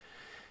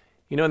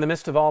You know, in the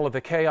midst of all of the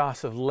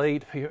chaos of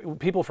late,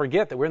 people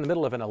forget that we're in the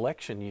middle of an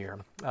election year.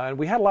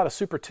 We had a lot of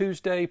Super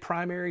Tuesday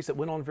primaries that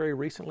went on very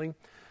recently.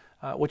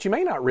 What you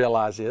may not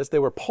realize is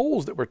there were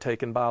polls that were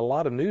taken by a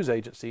lot of news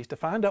agencies to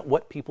find out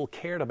what people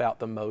cared about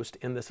the most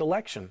in this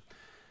election.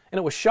 And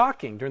it was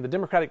shocking during the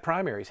Democratic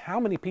primaries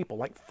how many people,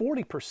 like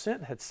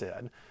 40%, had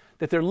said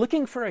that they're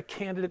looking for a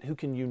candidate who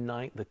can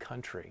unite the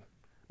country.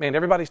 Man,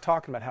 everybody's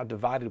talking about how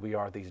divided we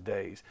are these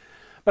days.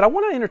 But I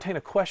want to entertain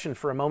a question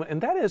for a moment,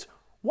 and that is,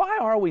 why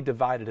are we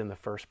divided in the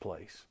first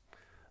place?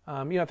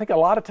 I think a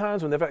lot of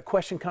times when that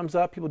question comes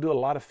up, people do a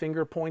lot of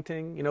finger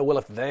pointing. Well,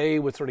 if they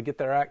would sort of get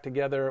their act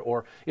together,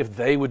 or if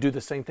they would do the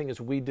same thing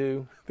as we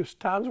do. There's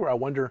times where I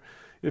wonder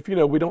if,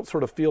 we don't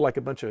sort of feel like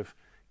a bunch of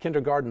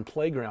kindergarten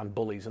playground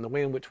bullies in the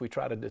way in which we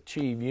try to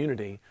achieve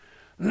unity.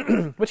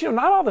 But,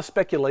 not all the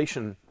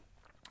speculation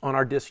on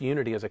our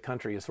disunity as a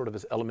country is sort of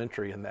as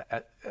elementary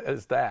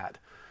as that.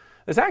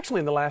 There's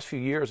actually, in the last few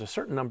years, a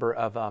certain number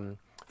of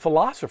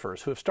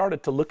philosophers who have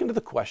started to look into the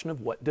question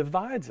of what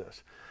divides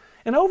us.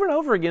 And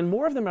over again,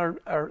 more of them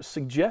are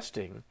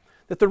suggesting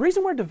that the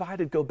reason we're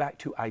divided go back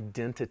to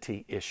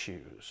identity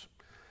issues.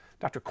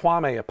 Dr.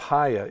 Kwame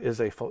Appiah is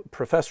a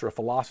professor of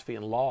philosophy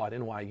and law at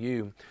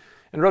NYU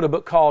and wrote a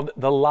book called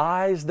The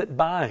Lies That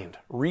Bind,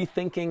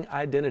 Rethinking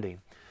Identity.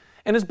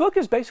 And his book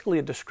is basically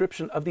a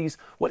description of these,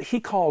 what he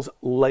calls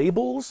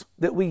labels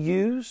that we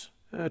use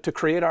to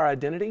create our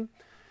identity.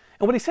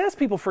 And what he says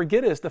people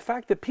forget is the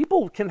fact that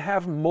people can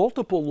have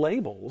multiple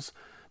labels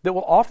that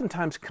will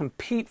oftentimes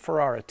compete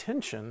for our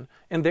attention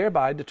and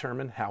thereby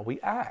determine how we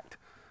act.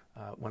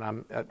 When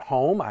I'm at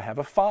home, I have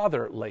a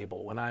father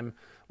label. When I'm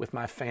with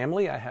my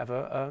family, I have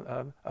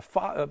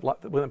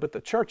when I'm at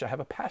the church, I have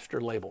a pastor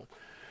label.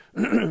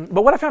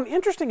 But what I found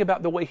interesting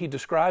about the way he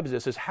describes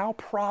this is how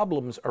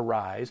problems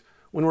arise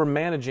when we're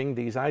managing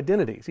these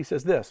identities. He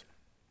says this.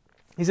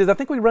 He says, I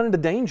think we run into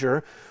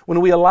danger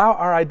when we allow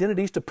our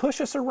identities to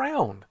push us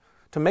around,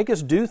 to make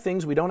us do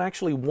things we don't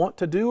actually want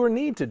to do or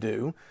need to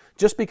do,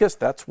 just because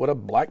that's what a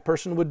black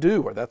person would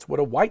do, or that's what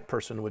a white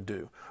person would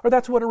do, or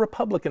that's what a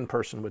Republican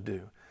person would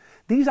do.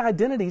 These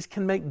identities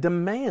can make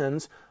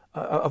demands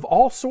of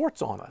all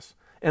sorts on us,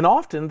 and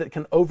often that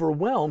can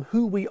overwhelm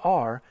who we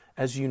are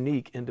as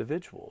unique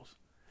individuals.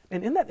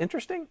 And isn't that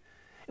interesting?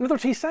 In other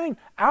words, he's saying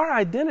our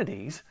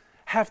identities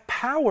have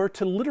power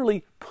to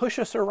literally push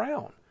us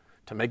around,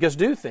 to make us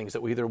do things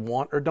that we either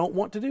want or don't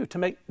want to do, to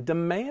make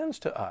demands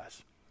to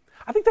us.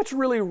 I think that's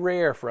really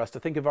rare for us to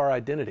think of our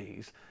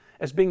identities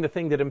as being the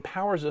thing that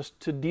empowers us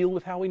to deal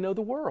with how we know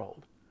the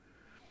world.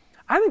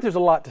 I think there's a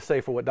lot to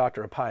say for what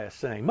Dr. Appiah is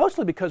saying,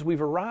 mostly because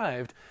we've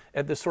arrived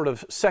at this sort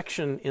of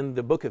section in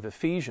the book of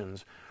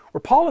Ephesians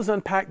where Paul has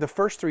unpacked the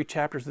first 3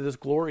 chapters of this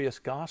glorious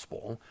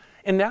gospel,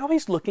 and now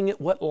he's looking at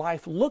what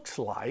life looks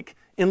like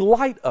in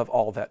light of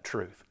all that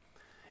truth.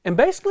 And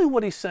basically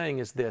what he's saying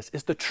is this,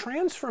 is the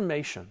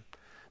transformation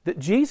that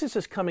Jesus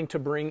is coming to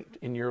bring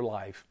in your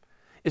life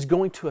is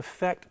going to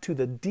affect to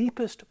the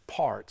deepest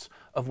parts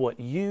of what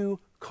you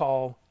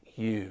call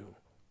you.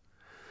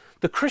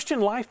 The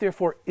Christian life,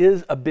 therefore,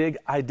 is a big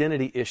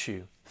identity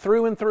issue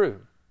through and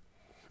through.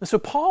 And so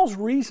Paul's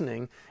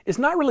reasoning is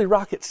not really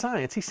rocket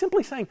science. He's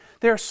simply saying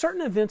there are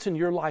certain events in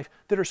your life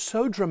that are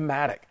so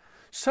dramatic,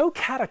 so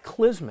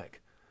cataclysmic,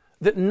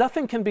 that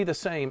nothing can be the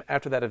same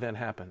after that event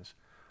happens.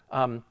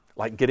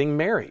 Like getting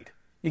married.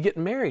 You get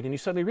married and you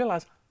suddenly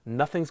realize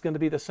nothing's going to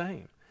be the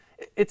same.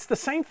 It's the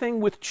same thing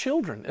with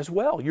children as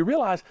well. You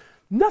realize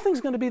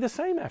nothing's going to be the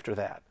same after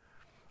that.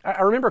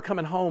 I remember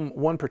coming home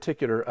one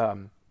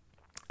particular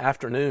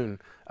afternoon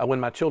when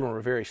my children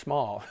were very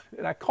small,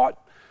 and I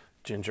caught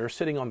Ginger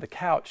sitting on the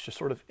couch just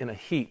sort of in a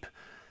heap,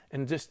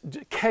 and just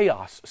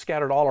chaos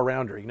scattered all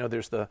around her.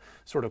 There's the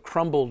sort of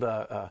crumbled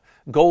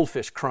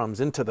goldfish crumbs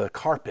into the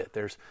carpet.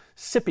 There's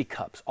sippy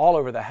cups all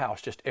over the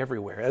house, just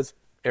everywhere, as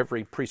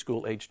every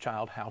preschool-age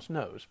child house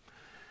knows.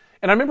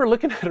 And I remember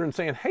looking at her and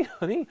saying, hey,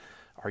 honey,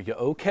 are you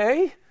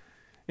okay?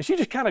 And she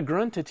just kind of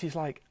grunted. She's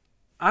like,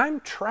 I'm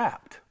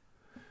trapped.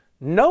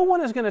 No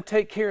one is going to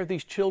take care of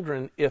these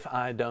children if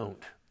I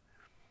don't.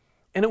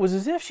 And it was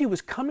as if she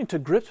was coming to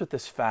grips with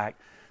this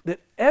fact that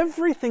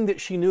everything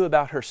that she knew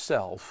about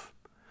herself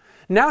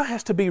now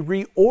has to be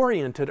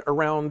reoriented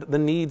around the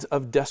needs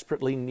of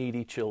desperately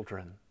needy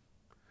children.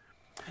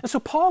 And so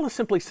Paul is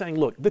simply saying,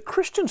 look, the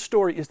Christian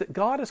story is that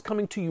God is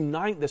coming to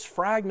unite this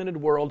fragmented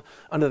world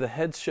under the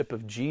headship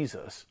of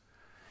Jesus.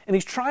 And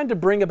he's trying to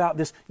bring about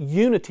this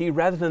unity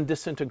rather than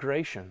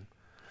disintegration.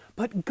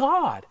 But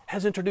God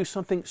has introduced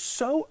something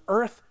so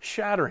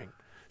earth-shattering,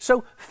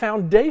 so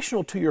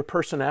foundational to your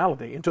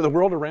personality and to the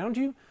world around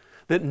you,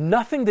 that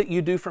nothing that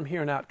you do from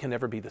here on out can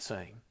ever be the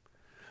same.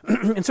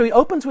 And so he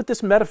opens with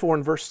this metaphor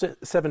in verse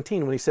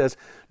 17 when he says,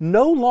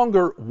 no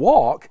longer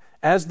walk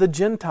as the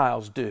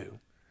Gentiles do.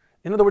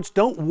 In other words,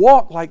 don't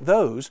walk like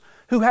those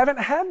who haven't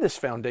had this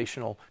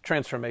foundational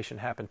transformation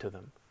happen to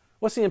them.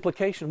 What's the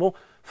implication? Well,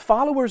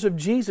 followers of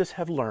Jesus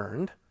have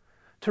learned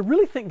to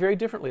really think very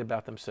differently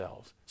about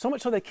themselves, so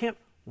much so they can't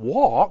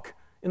walk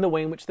in the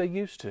way in which they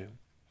used to.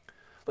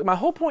 Look, my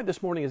whole point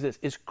this morning is this,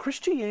 is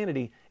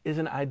Christianity is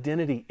an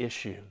identity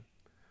issue.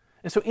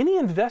 And so any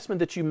investment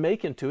that you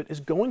make into it is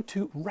going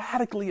to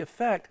radically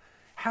affect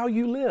how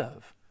you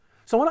live.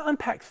 So I want to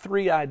unpack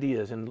 3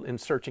 ideas in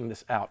searching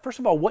this out. First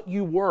of all, what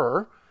you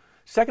were.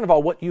 Second of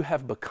all, what you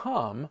have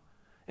become.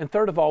 And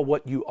third of all,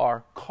 what you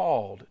are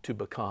called to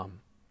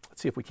become.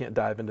 Let's see if we can't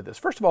dive into this.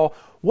 First of all,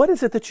 what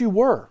is it that you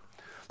were?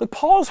 Look,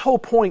 Paul's whole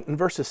point in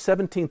verses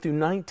 17 through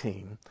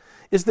 19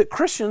 is that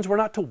Christians were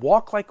not to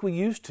walk like we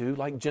used to,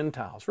 like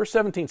Gentiles. Verse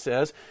 17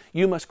 says,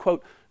 you must,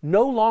 quote,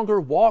 no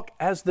longer walk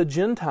as the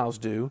Gentiles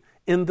do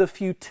in the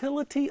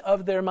futility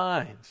of their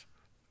minds.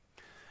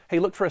 Hey,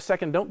 look for a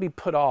second. Don't be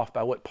put off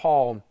by what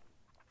Paul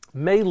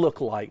may look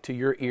like to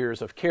your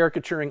ears of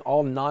caricaturing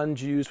all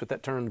non-Jews with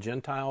that term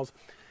Gentiles.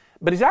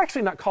 But he's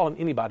actually not calling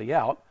anybody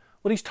out.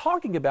 What he's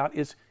talking about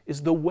is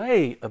the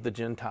way of the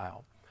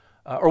Gentile.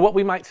 Or what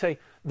we might say,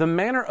 the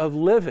manner of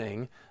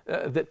living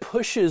that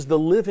pushes the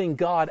living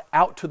God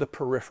out to the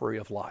periphery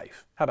of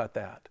life. How about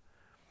that?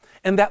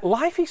 And that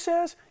life, he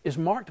says, is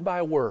marked by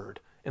a word.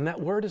 And that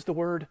word is the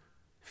word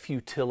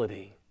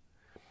futility.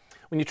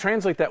 When you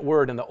translate that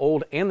word in the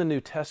Old and the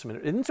New Testament,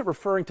 it ends up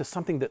referring to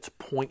something that's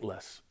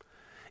pointless.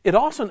 It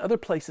also in other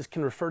places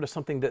can refer to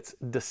something that's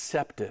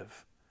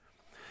deceptive.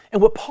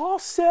 And what Paul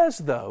says,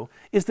 though,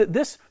 is that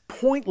this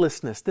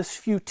pointlessness, this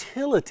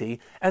futility,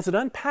 as it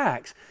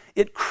unpacks,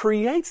 it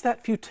creates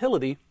that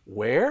futility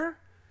where?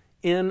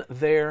 In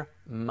their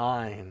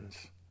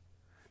minds.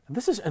 And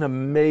this is an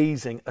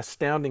amazing,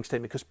 astounding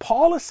statement because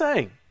Paul is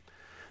saying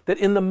that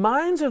in the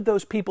minds of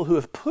those people who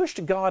have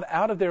pushed God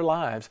out of their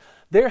lives,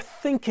 their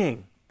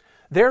thinking,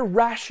 their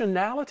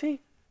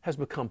rationality has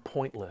become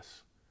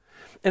pointless.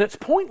 And it's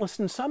pointless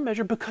in some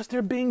measure because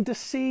they're being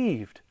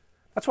deceived.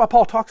 That's why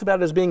Paul talks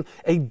about it as being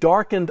a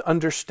darkened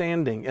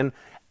understanding and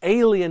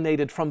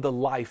alienated from the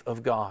life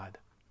of God.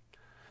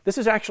 This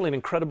is actually an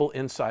incredible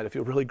insight if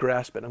you'll really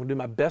grasp it. I'm going to do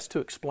my best to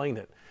explain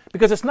it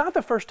because it's not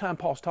the first time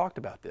Paul's talked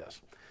about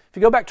this. If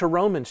you go back to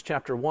Romans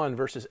chapter 1,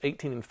 verses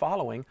 18 and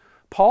following,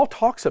 Paul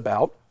talks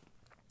about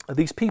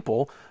these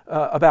people,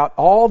 about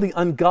all the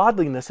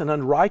ungodliness and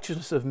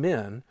unrighteousness of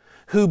men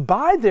who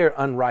by their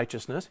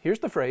unrighteousness, here's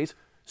the phrase,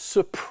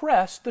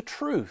 suppress the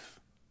truth.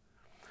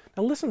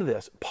 Now listen to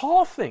this.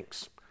 Paul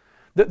thinks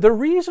that the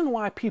reason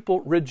why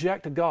people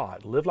reject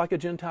God, live like a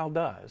Gentile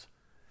does,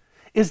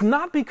 is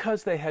not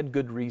because they had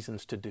good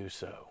reasons to do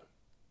so.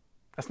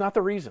 That's not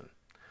the reason.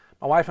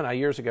 My wife and I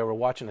years ago were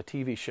watching a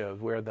TV show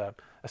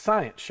a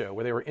science show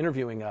where they were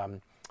interviewing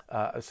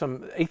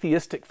some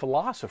atheistic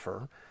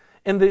philosopher.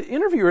 And the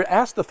interviewer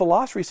asked the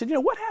philosopher, he said,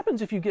 what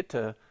happens if you get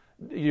to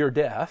your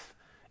death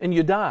and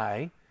you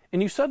die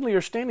and you suddenly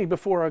are standing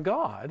before a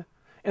God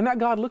and that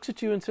God looks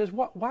at you and says,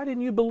 why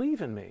didn't you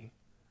believe in me?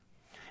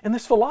 And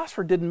this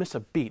philosopher didn't miss a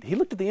beat. He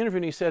looked at the interview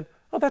and he said,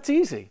 oh, that's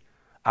easy.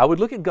 I would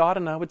look at God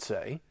and I would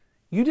say,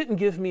 you didn't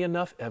give me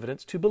enough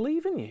evidence to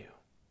believe in you.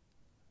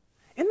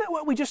 Isn't that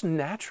what we just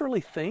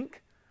naturally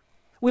think?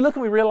 We look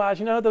and we realize,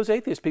 those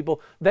atheist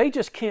people, they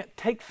just can't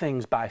take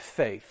things by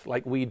faith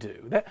like we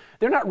do.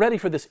 They're not ready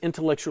for this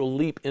intellectual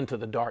leap into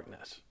the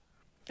darkness.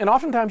 And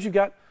oftentimes you've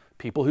got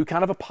people who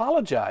kind of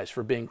apologize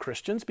for being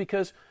Christians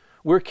because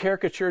we're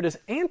caricatured as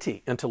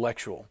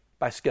anti-intellectual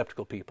by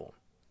skeptical people.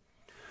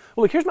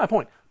 Well, look, here's my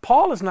point.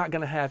 Paul is not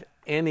going to have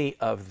any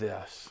of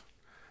this.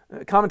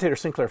 Commentator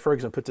Sinclair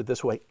Ferguson puts it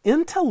this way: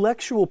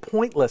 intellectual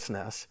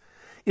pointlessness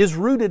is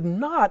rooted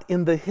not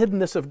in the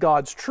hiddenness of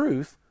God's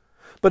truth,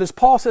 but as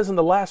Paul says in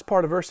the last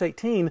part of verse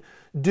 18,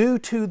 due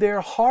to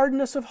their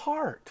hardness of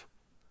heart.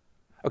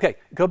 Okay,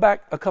 go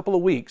back a couple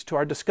of weeks to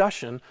our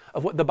discussion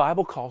of what the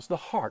Bible calls the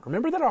heart.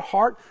 Remember that our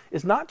heart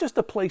is not just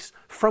a place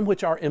from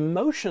which our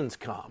emotions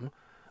come,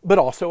 but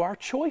also our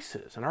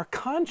choices and our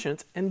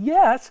conscience, and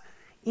yes,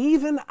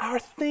 even our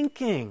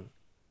thinking.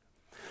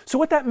 So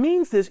what that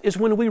means is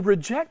when we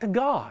reject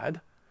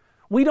God,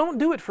 we don't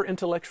do it for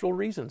intellectual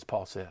reasons,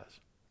 Paul says.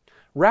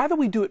 Rather,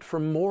 we do it for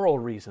moral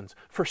reasons,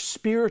 for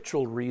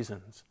spiritual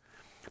reasons.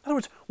 In other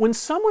words, when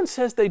someone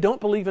says they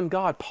don't believe in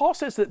God, Paul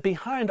says that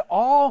behind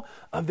all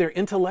of their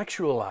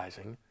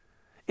intellectualizing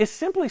is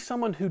simply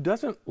someone who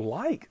doesn't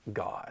like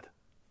God.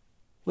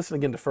 Listen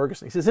again to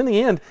Ferguson. He says, in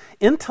the end,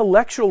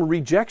 intellectual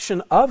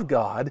rejection of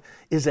God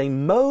is a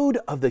mode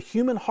of the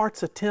human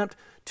heart's attempt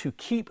to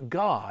keep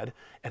God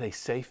at a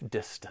safe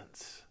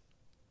distance.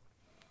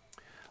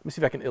 Let me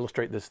see if I can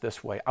illustrate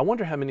this way. I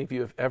wonder how many of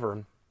you have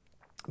ever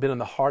been in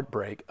the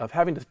heartbreak of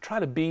having to try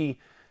to be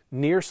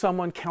near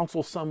someone,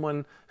 counsel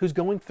someone who's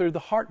going through the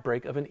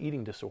heartbreak of an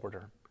eating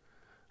disorder.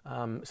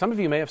 Some of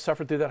you may have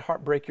suffered through that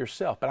heartbreak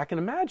yourself, but I can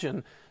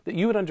imagine that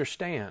you would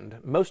understand,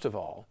 most of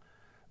all,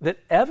 that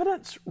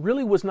evidence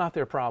really was not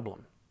their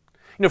problem.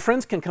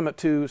 Friends can come up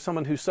to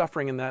someone who's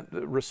suffering in that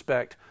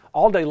respect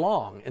all day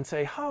long and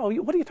say, oh,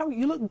 what are you talking about?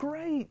 You look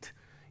great.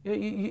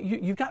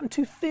 You've gotten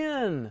too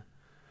thin.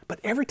 But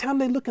every time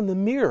they look in the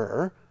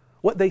mirror,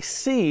 what they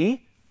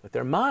see with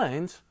their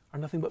minds are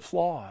nothing but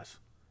flaws.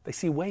 They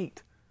see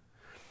weight.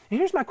 And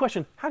here's my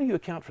question: how do you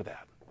account for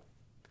that?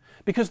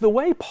 Because the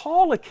way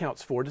Paul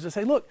accounts for it is to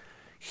say, look,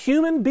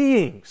 human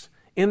beings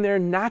in their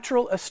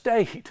natural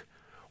estate,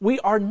 we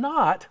are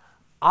not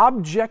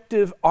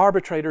objective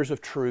arbitrators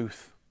of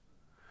truth.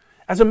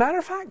 As a matter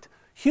of fact,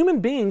 human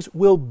beings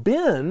will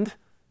bend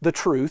the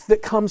truth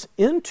that comes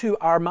into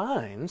our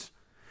minds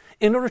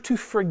in order to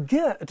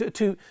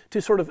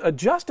to sort of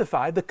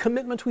justify the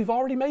commitments we've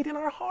already made in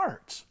our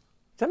hearts.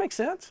 Does that make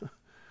sense?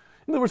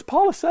 In other words,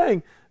 Paul is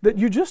saying that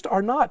you just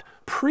are not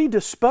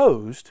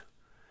predisposed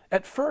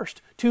at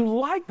first to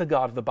like the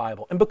God of the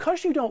Bible. And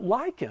because you don't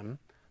like Him,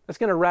 that's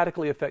going to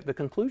radically affect the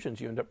conclusions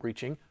you end up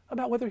reaching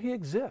about whether He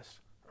exists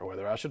or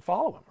whether I should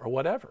follow Him or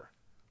whatever.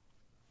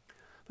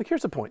 Look,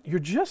 here's the point. You're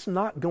just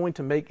not going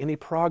to make any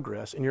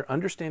progress in your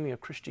understanding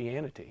of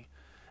Christianity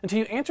until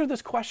you answer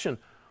this question,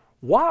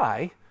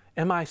 why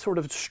am I sort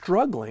of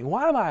struggling?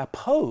 Why am I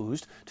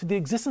opposed to the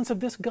existence of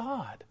this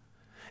God?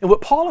 And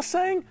what Paul is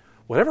saying,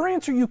 whatever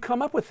answer you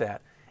come up with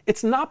that,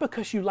 it's not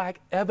because you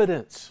lack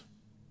evidence.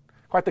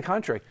 Quite the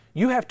contrary.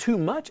 You have too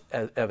much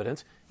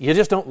evidence. You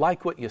just don't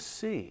like what you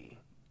see.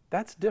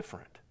 That's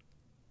different.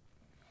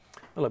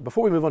 Now look,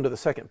 before we move on to the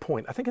second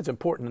point, I think it's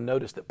important to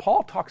notice that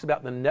Paul talks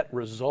about the net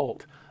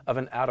result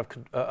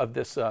of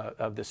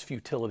this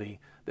futility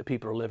that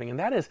people are living, and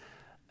that is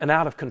an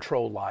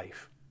out-of-control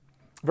life.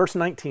 Verse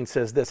 19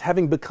 says this,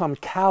 having become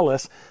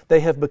callous, they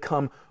have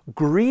become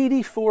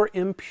greedy for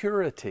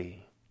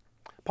impurity.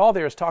 Paul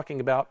there is talking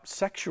about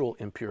sexual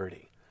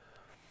impurity.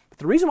 But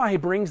the reason why he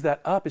brings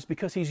that up is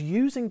because he's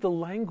using the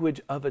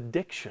language of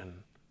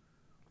addiction.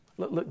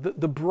 Look,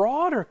 the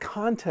broader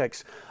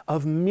context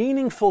of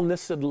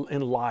meaningfulness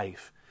in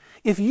life,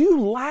 if you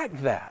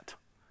lack that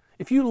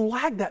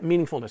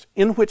meaningfulness,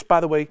 in which, by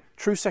the way,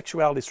 true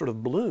sexuality sort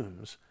of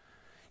blooms,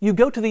 you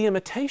go to the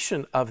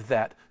imitation of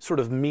that sort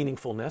of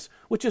meaningfulness,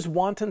 which is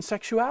wanton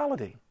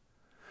sexuality.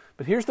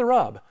 But here's the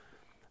rub.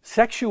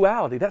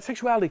 That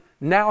sexuality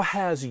now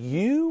has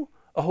you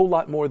a whole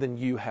lot more than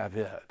you have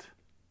it.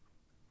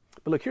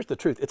 But look, here's the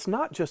truth. It's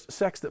not just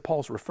sex that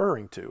Paul's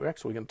referring to.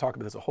 Actually, we're going to talk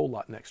about this a whole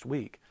lot next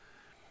week.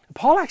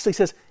 Paul actually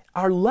says,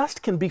 our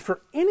lust can be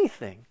for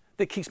anything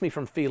that keeps me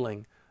from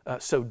feeling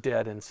so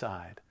dead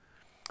inside.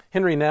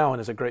 Henry Nouwen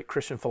is a great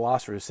Christian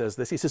philosopher who says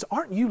this. He says,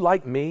 aren't you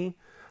like me,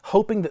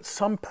 hoping that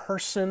some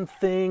person,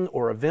 thing,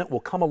 or event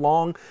will come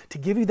along to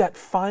give you that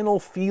final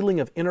feeling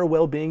of inner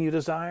well-being you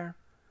desire?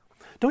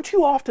 Don't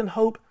you often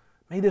hope,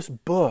 may this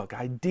book,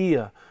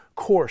 idea,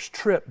 course,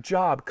 trip,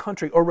 job,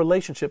 country, or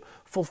relationship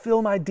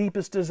fulfill my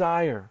deepest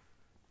desire?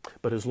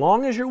 But as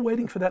long as you're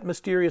waiting for that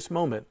mysterious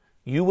moment,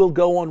 you will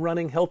go on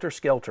running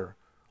helter-skelter,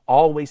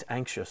 always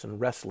anxious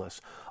and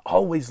restless,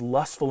 always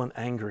lustful and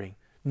angry,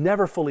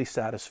 never fully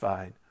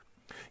satisfied.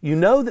 You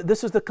know that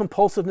this is the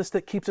compulsiveness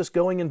that keeps us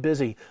going and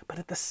busy, but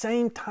at the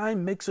same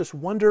time makes us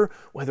wonder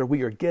whether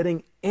we are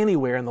getting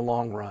anywhere in the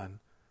long run.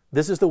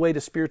 This is the way to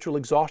spiritual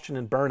exhaustion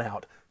and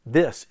burnout.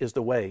 This is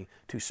the way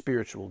to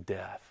spiritual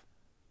death.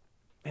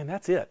 And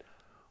that's it.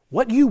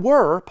 What you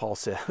were, Paul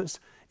says,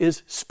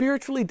 is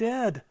spiritually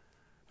dead,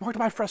 marked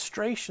by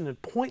frustration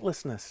and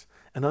pointlessness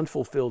and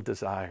unfulfilled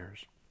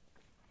desires.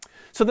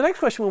 So the next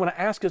question we want to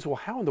ask is, well,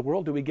 how in the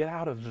world do we get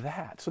out of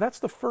that? So that's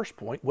the first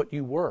point, what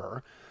you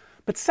were.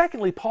 But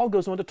secondly, Paul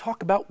goes on to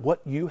talk about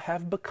what you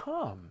have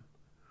become.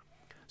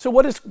 So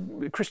what is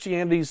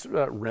Christianity's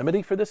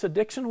remedy for this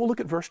addiction? Well, look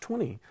at verse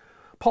 20.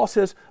 Paul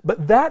says,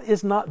 but that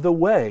is not the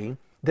way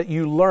that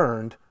you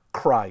learned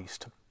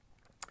Christ.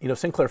 You know,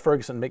 Sinclair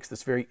Ferguson makes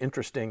this very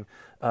interesting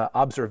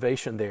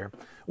observation there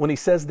when he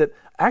says that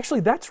actually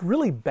that's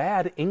really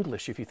bad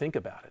English if you think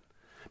about it.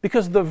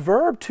 Because the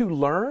verb to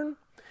learn,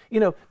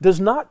 does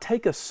not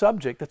take a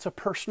subject that's a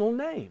personal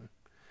name.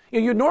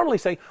 You'd normally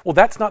say, well,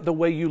 that's not the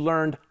way you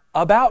learned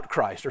about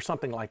Christ or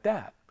something like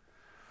that.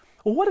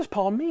 Well, what does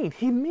Paul mean?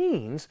 He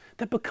means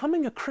that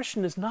becoming a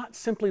Christian is not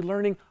simply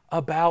learning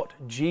about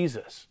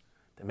Jesus.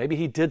 That maybe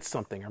he did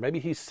something or maybe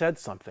he said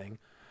something,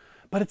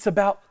 but it's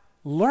about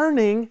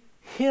learning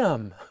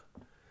Him.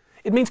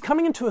 It means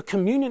coming into a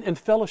communion and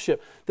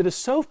fellowship that is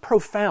so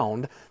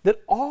profound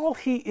that all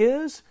He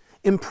is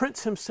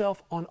imprints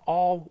Himself on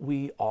all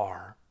we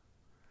are.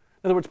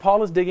 In other words,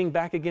 Paul is digging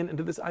back again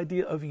into this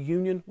idea of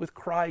union with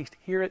Christ.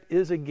 Here it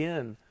is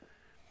again.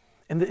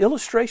 And the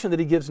illustration that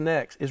he gives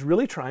next is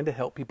really trying to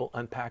help people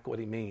unpack what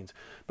he means.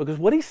 Because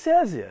what he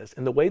says is,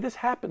 and the way this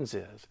happens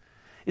is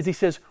he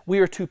says we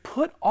are to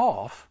put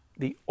off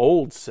the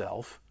old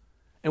self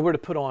and we're to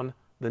put on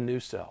the new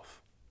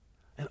self.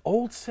 An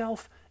old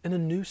self and a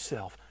new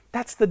self.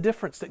 That's the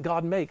difference that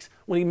God makes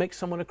when He makes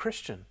someone a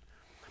Christian.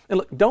 And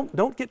look,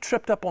 don't get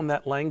tripped up on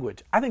that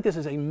language. I think this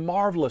is a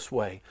marvelous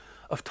way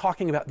of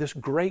talking about this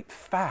great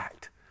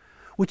fact,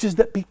 which is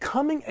that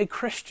becoming a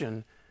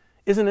Christian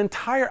is an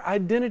entire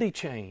identity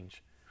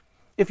change.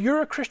 If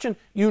you're a Christian,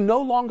 you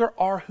no longer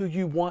are who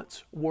you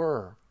once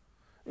were.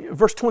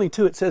 Verse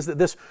 22, it says that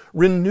this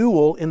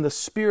renewal in the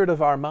spirit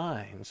of our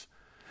minds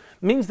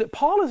means that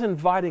Paul is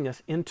inviting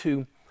us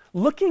into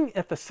looking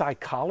at the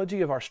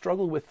psychology of our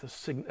struggle with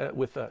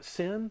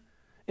sin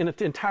in an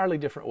entirely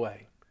different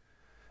way.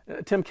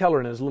 Tim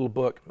Keller, in his little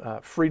book,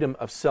 Freedom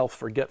of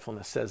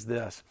Self-Forgetfulness, says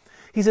this.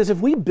 He says,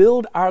 if we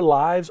build our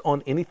lives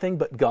on anything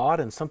but God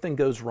and something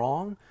goes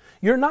wrong,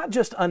 you're not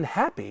just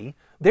unhappy,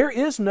 there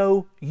is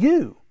no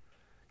you.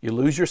 You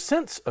lose your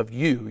sense of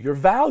you, your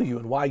value,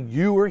 and why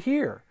you are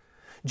here.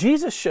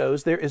 Jesus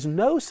shows there is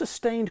no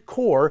sustained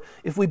core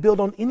if we build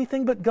on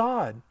anything but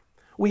God.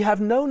 We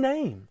have no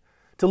name.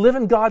 To live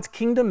in God's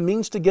kingdom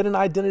means to get an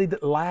identity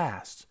that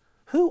lasts.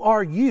 Who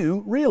are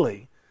you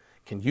really?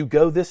 Can you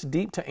go this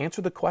deep to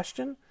answer the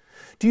question?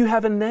 Do you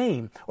have a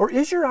name, or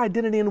is your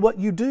identity in what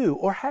you do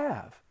or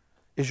have?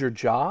 Is your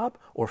job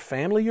or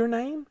family your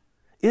name?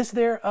 Is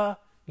there a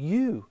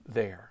you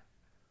there?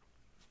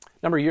 A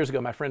number of years ago,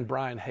 my friend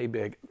Brian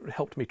Habig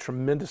helped me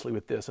tremendously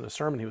with this in a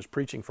sermon he was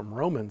preaching from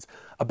Romans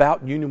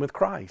about union with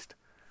Christ.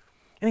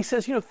 And he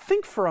says,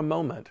 think for a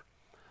moment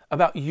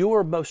about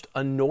your most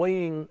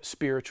annoying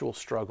spiritual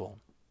struggle.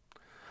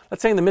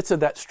 Let's say in the midst of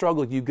that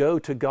struggle, you go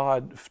to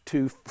God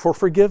for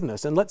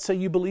forgiveness, and let's say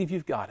you believe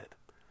you've got it.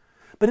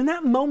 But in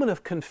that moment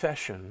of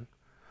confession,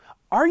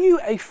 are you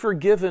a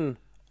forgiven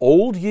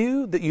old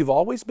you that you've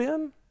always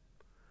been?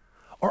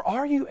 Or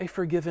are you a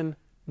forgiven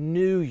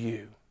new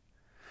you?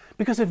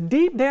 Because if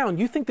deep down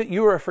you think that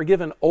you are a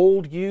forgiven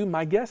old you,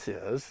 my guess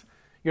is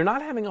you're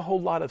not having a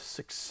whole lot of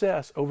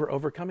success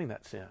overcoming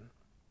that sin.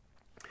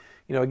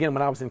 Again,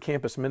 when I was in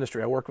campus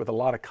ministry, I worked with a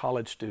lot of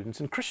college students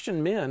and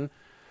Christian men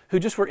who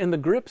just were in the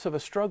grips of a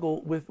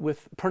struggle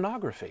with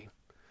pornography.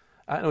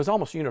 And it was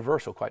almost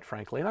universal, quite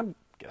frankly, and I'm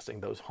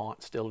guessing those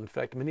haunts still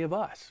infect many of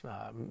us,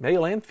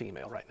 male and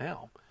female right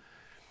now.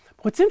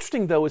 What's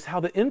interesting, though, is how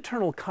the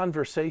internal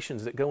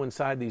conversations that go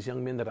inside these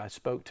young men that I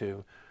spoke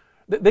to,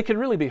 they can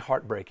really be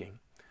heartbreaking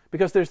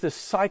because there's this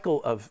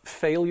cycle of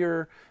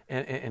failure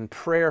and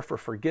prayer for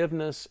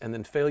forgiveness and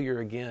then failure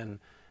again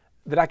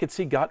that I could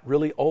see got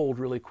really old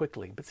really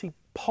quickly. But see,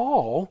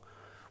 Paul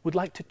would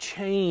like to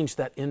change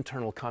that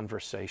internal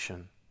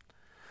conversation.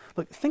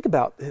 Look, think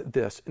about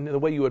this in the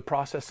way you would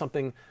process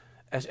something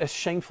as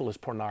shameful as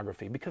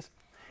pornography. Because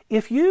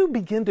if you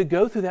begin to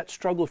go through that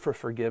struggle for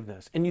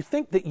forgiveness and you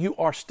think that you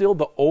are still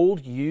the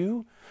old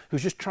you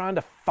who's just trying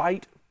to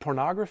fight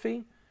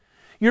pornography,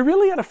 you're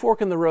really at a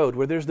fork in the road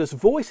where there's this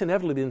voice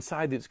inevitably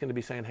inside that's going to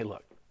be saying, hey,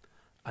 look,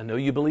 I know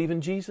you believe in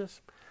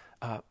Jesus,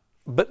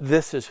 but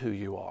this is who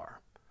you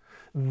are.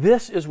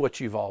 This is what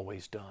you've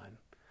always done.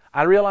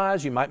 I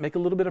realize you might make a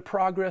little bit of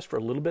progress for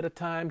a little bit of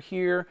time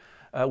here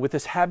with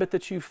this habit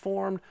that you've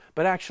formed,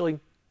 but actually,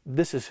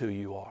 this is who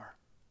you are.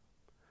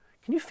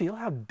 Can you feel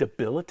how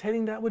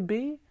debilitating that would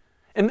be?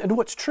 And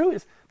what's true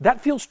is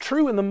that feels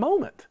true in the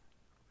moment.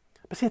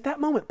 But see, at that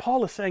moment,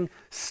 Paul is saying,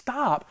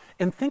 stop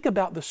and think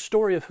about the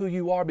story of who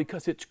you are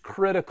because it's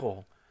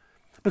critical.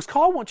 Because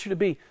Paul wants you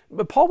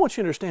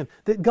to understand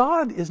that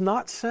God is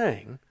not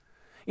saying,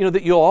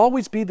 that you'll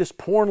always be this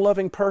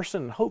porn-loving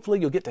person. Hopefully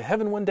you'll get to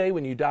heaven one day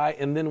when you die,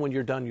 and then when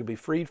you're done, you'll be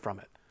freed from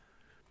it.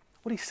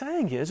 What he's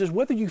saying is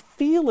whether you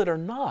feel it or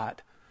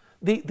not,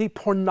 the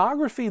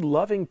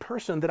pornography-loving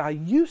person that I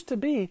used to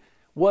be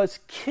was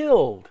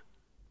killed,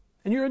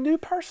 and you're a new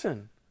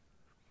person.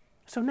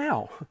 So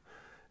now,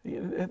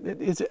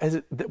 is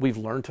it that we've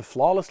learned to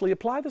flawlessly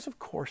apply this? Of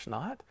course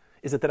not.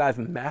 Is it that I've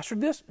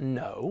mastered this?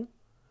 No.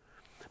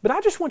 But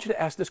I just want you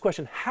to ask this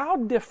question: how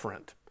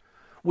different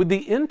would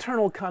the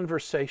internal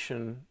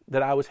conversation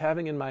that I was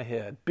having in my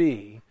head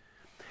be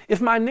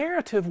if my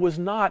narrative was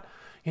not,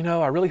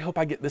 I really hope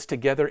I get this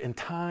together in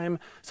time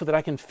so that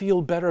I can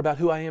feel better about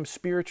who I am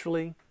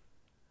spiritually,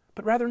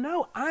 but rather,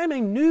 no, I'm a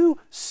new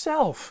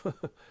self.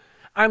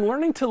 I'm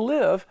learning to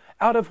live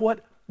out of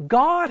what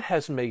God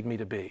has made me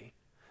to be.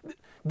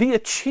 The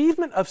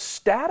achievement of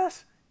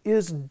status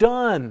is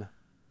done.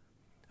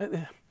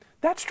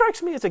 That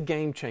strikes me as a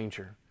game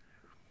changer.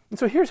 And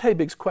so here's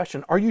Habig's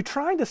question. Are you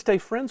trying to stay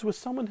friends with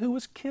someone who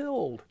was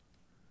killed?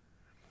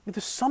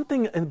 There's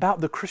something about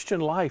the Christian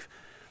life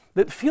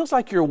that feels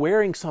like you're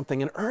wearing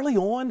something, and early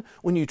on,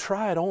 when you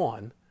try it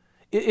on,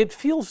 it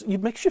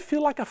makes you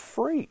feel like a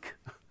freak.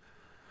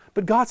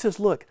 But God says,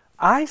 look,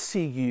 I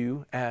see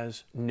you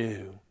as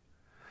new.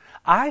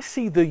 I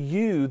see the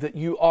you that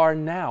you are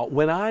now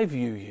when I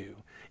view you.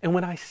 And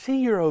when I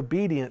see your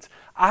obedience,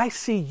 I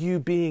see you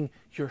being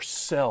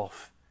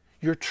yourself,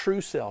 your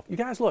true self. You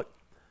guys, look,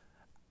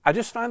 I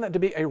just find that to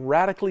be a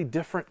radically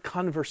different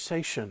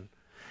conversation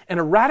and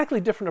a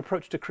radically different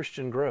approach to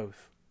Christian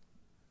growth.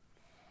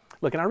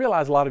 Look, and I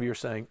realize a lot of you are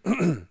saying,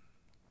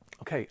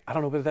 okay, I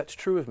don't know whether that's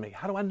true of me.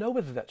 How do I know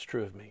whether that's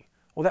true of me?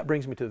 Well, that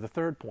brings me to the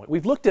third point.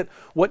 We've looked at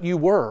what you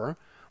were,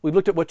 we've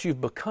looked at what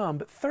you've become,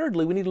 but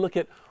thirdly, we need to look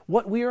at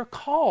what we are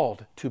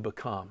called to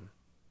become.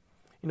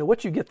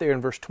 What you get there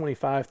in verse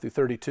 25 through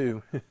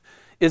 32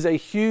 is a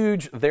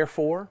huge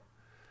therefore.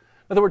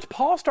 In other words,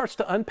 Paul starts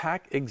to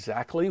unpack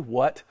exactly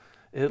what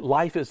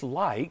life is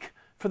like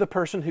for the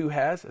person who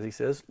has, as he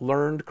says,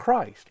 learned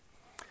Christ.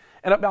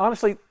 And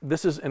honestly,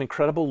 this is an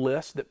incredible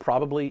list that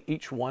probably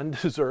each one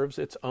deserves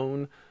its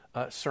own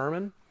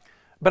sermon.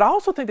 But I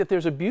also think that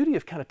there's a beauty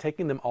of kind of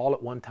taking them all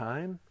at one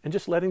time and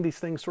just letting these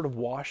things sort of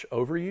wash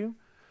over you.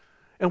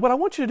 And what I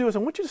want you to do is I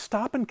want you to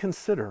stop and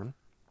consider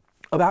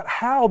about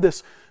how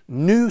this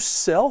new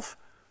self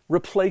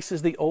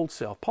replaces the old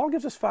self. Paul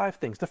gives us 5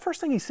 things. The first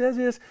thing he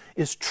says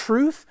is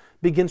truth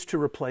begins to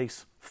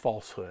replace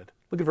falsehood.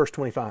 Look at verse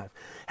 25.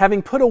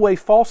 Having put away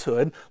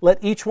falsehood,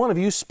 let each one of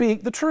you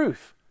speak the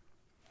truth.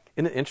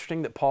 Isn't it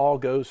interesting that Paul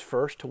goes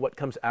first to what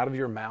comes out of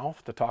your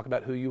mouth to talk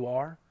about who you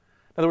are?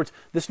 In other words,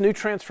 this new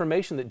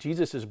transformation that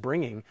Jesus is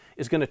bringing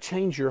is going to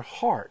change your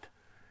heart.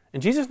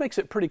 And Jesus makes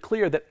it pretty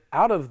clear that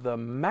out of the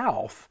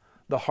mouth,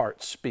 the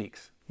heart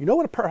speaks. You know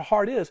what a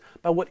heart is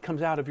by what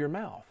comes out of your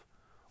mouth.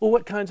 Well,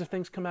 what kinds of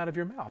things come out of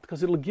your mouth?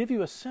 Because it'll give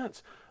you a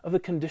sense of the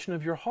condition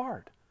of your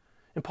heart.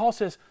 And Paul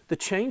says the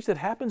change that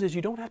happens is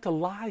you don't have to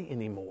lie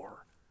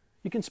anymore.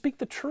 You can speak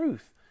the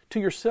truth to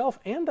yourself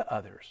and to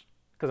others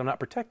because I'm not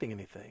protecting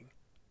anything.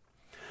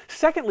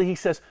 Secondly, he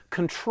says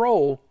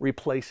control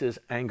replaces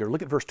anger.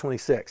 Look at verse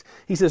 26.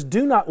 He says,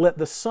 do not let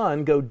the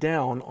sun go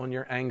down on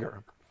your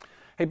anger.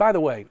 Hey, by the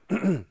way,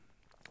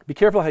 be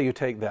careful how you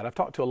take that. I've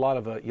talked to a lot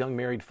of young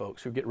married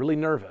folks who get really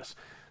nervous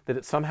that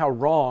it's somehow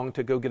wrong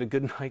to go get a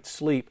good night's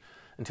sleep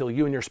until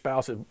you and your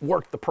spouse have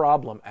worked the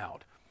problem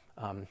out.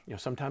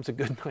 Sometimes a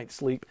good night's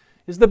sleep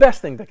is the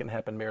best thing that can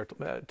happen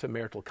to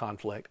marital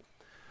conflict.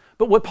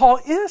 But what Paul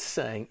is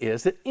saying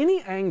is that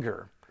any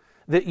anger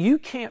that you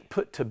can't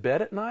put to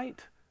bed at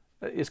night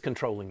is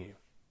controlling you.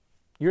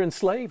 You're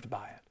enslaved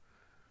by it.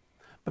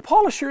 But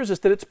Paul assures us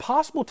that it's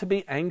possible to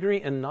be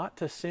angry and not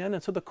to sin.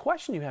 And so the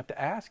question you have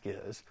to ask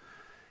is,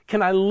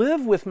 can I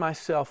live with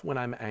myself when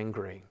I'm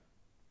angry?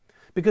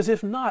 Because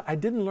if not, I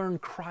didn't learn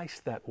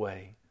Christ that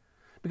way.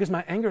 Because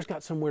my anger's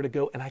got somewhere to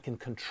go and I can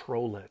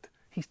control it.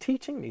 He's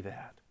teaching me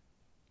that.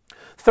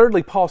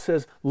 Thirdly, Paul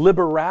says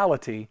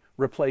liberality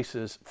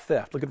replaces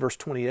theft. Look at verse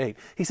 28.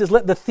 He says,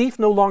 let the thief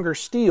no longer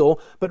steal,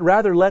 but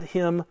rather let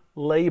him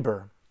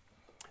labor.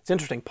 It's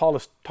interesting. Paul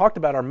has talked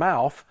about our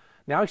mouth.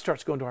 Now he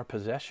starts going to our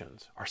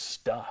possessions, our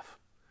stuff.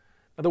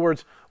 In other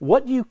words,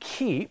 what you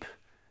keep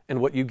and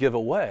what you give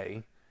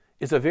away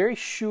is a very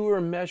sure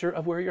measure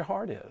of where your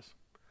heart is.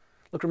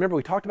 Look, remember,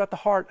 we talked about the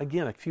heart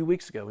again a few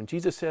weeks ago, and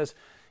Jesus says,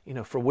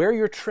 for where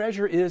your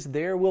treasure is,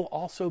 there will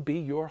also be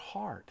your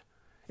heart.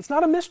 It's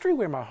not a mystery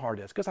where my heart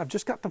is, because I've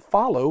just got to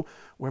follow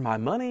where my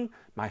money,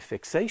 my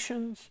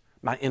fixations,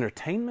 my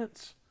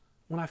entertainments,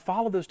 when I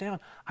follow those down,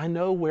 I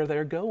know where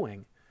they're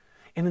going.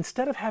 And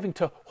instead of having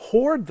to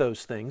hoard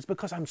those things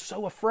because I'm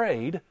so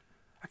afraid,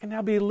 I can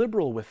now be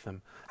liberal with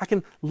them. I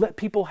can let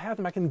people have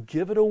them. I can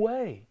give it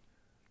away.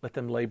 Let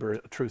them labor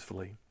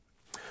truthfully.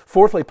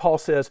 Fourthly, Paul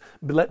says,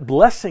 let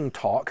blessing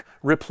talk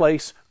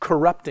replace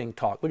corrupting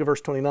talk. Look at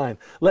verse 29.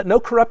 Let no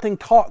corrupting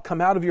talk come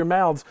out of your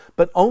mouths,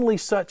 but only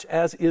such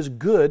as is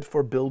good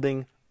for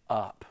building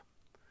up.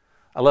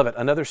 I love it.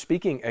 Another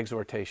speaking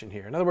exhortation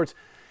here. In other words,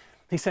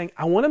 he's saying,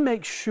 I want to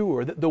make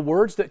sure that the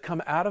words that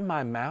come out of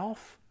my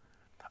mouth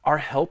are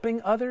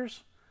helping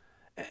others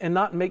and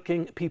not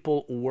making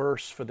people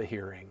worse for the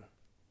hearing.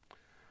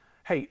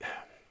 Hey,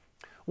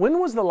 when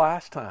was the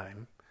last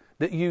time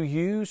that you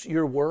used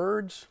your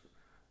words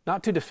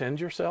not to defend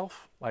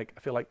yourself, like I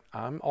feel like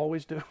I'm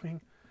always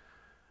doing,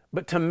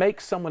 but to make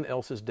someone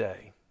else's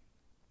day?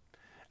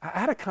 I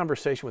had a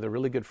conversation with a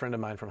really good friend of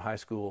mine from high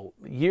school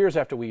years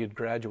after we had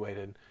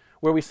graduated,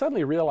 where we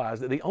suddenly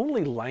realized that the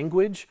only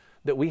language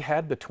that we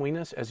had between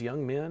us as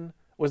young men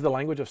was the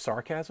language of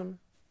sarcasm.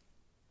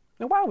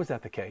 Now, why was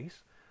that the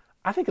case?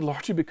 I think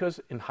largely because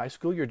in high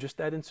school you're just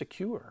that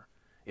insecure.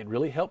 It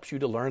really helps you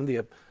to learn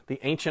the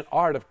ancient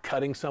art of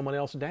cutting someone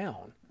else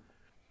down.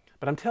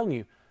 But I'm telling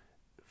you,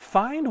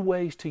 find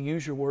ways to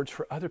use your words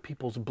for other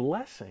people's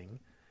blessing,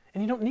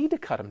 and you don't need to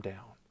cut them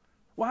down.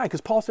 Why? Because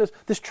Paul says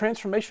this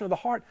transformation of the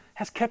heart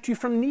has kept you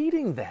from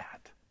needing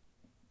that.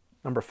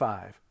 Number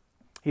 5.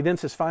 He then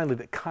says finally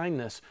that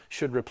kindness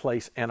should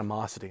replace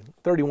animosity.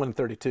 31 and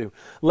 32.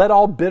 Let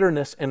all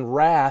bitterness and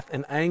wrath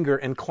and anger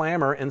and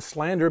clamor and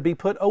slander be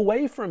put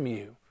away from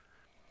you.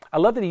 I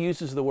love that he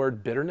uses the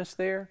word bitterness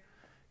there,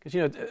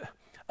 because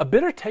a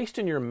bitter taste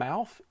in your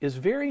mouth is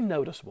very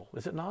noticeable,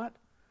 is it not?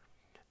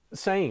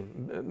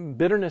 Same.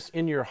 Bitterness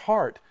in your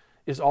heart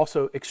is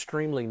also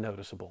extremely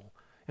noticeable,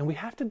 and we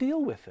have to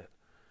deal with it.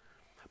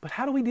 But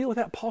how do we deal with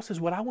that? Paul says,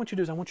 what I want you to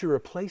do is I want you to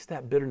replace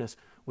that bitterness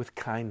with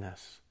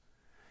kindness.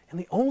 And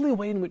the only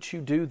way in which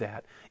you do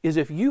that is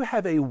if you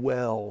have a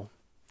well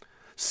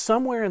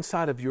somewhere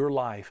inside of your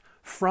life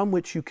from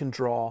which you can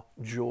draw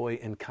joy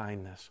and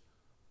kindness.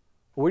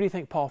 Where do you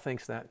think Paul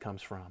thinks that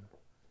comes from?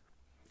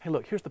 Hey,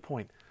 look, here's the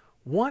point.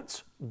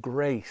 Once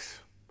grace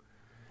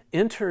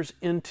enters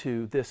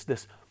into this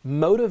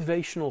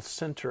motivational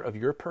center of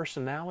your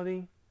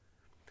personality,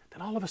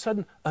 then all of a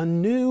sudden a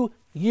new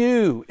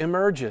you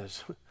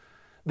emerges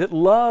that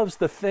loves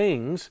the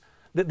things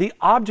that the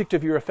object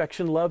of your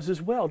affection loves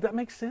as well. Does that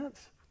make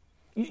sense?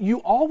 You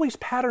always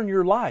pattern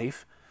your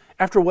life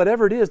after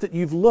whatever it is that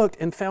you've looked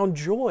and found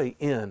joy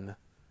in.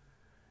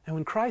 And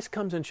when Christ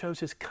comes and shows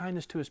His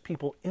kindness to His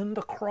people in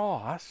the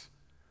cross,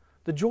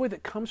 the joy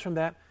that comes from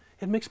that,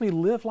 it makes me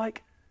live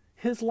like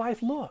His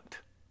life looked.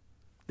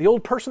 The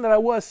old person that I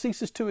was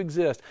ceases to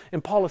exist.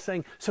 And Paul is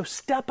saying, so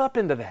step up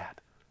into that.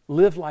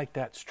 Live like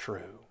that's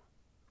true.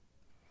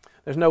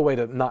 There's no way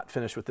to not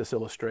finish with this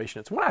illustration.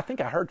 It's one I think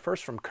I heard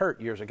first from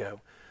Kurt years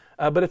ago.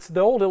 But it's the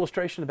old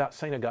illustration about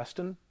St.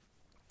 Augustine.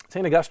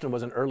 St. Augustine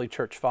was an early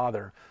church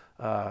father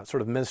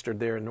sort of ministered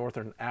there in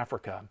northern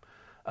Africa,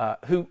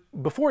 who,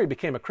 before he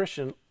became a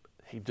Christian,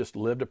 he just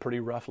lived a pretty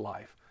rough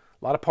life.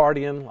 A lot of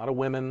partying, a lot of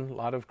women, a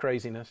lot of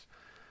craziness.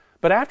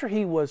 But after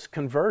he was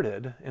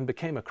converted and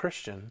became a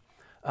Christian,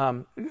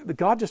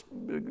 God just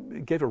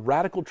gave a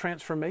radical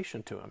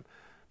transformation to him.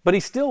 But he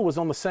still was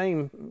on the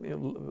same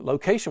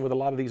location with a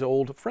lot of these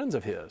old friends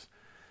of his.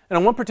 And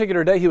on one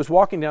particular day, he was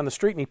walking down the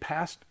street and he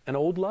passed an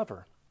old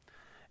lover.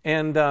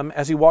 And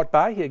as he walked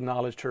by, he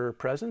acknowledged her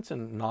presence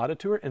and nodded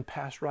to her and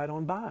passed right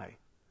on by.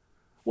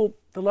 Well,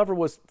 the lover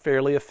was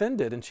fairly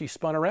offended, and she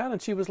spun around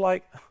and she was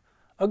like,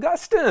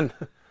 "Augustine,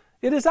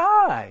 it is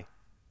I."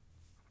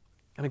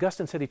 And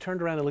Augustine said he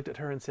turned around and looked at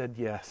her and said,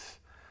 "Yes,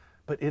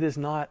 but it is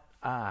not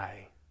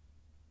I."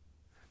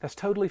 That's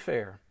totally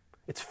fair.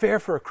 It's fair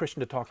for a Christian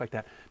to talk like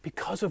that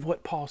because of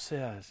what Paul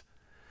says.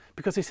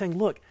 Because he's saying,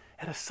 look,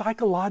 at a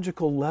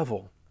psychological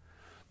level,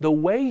 the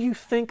way you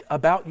think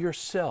about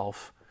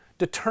yourself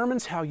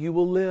determines how you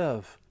will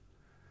live.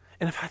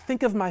 And if I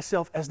think of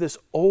myself as this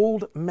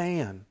old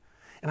man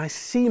and I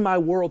see my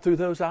world through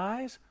those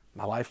eyes,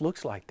 my life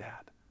looks like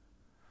that.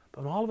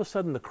 But when all of a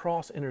sudden the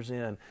cross enters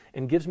in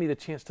and gives me the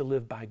chance to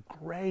live by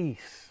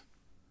grace,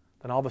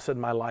 then all of a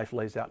sudden my life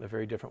lays out in a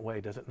very different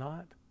way, does it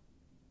not?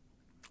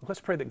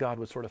 Let's pray that God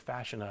would sort of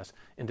fashion us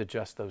into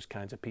just those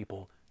kinds of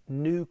people,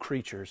 new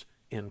creatures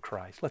in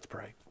Christ. Let's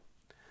pray.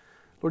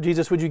 Lord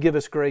Jesus, would you give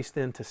us grace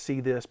then to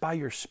see this? By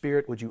your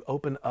Spirit, would you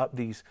open up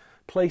these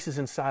places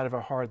inside of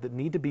our heart that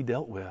need to be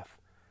dealt with?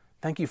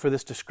 Thank you for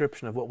this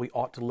description of what we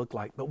ought to look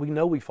like, but we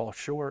know we fall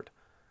short.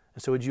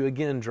 And so would you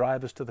again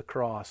drive us to the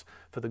cross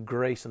for the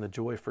grace and the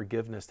joy of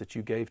forgiveness that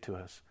you gave to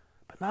us?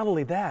 But not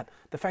only that,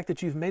 the fact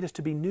that you've made us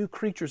to be new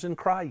creatures in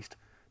Christ,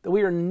 that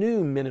we are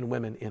new men and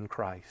women in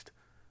Christ.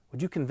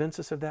 Would you convince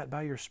us of that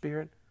by your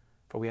Spirit?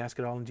 For we ask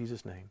it all in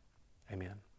Jesus' name. Amen.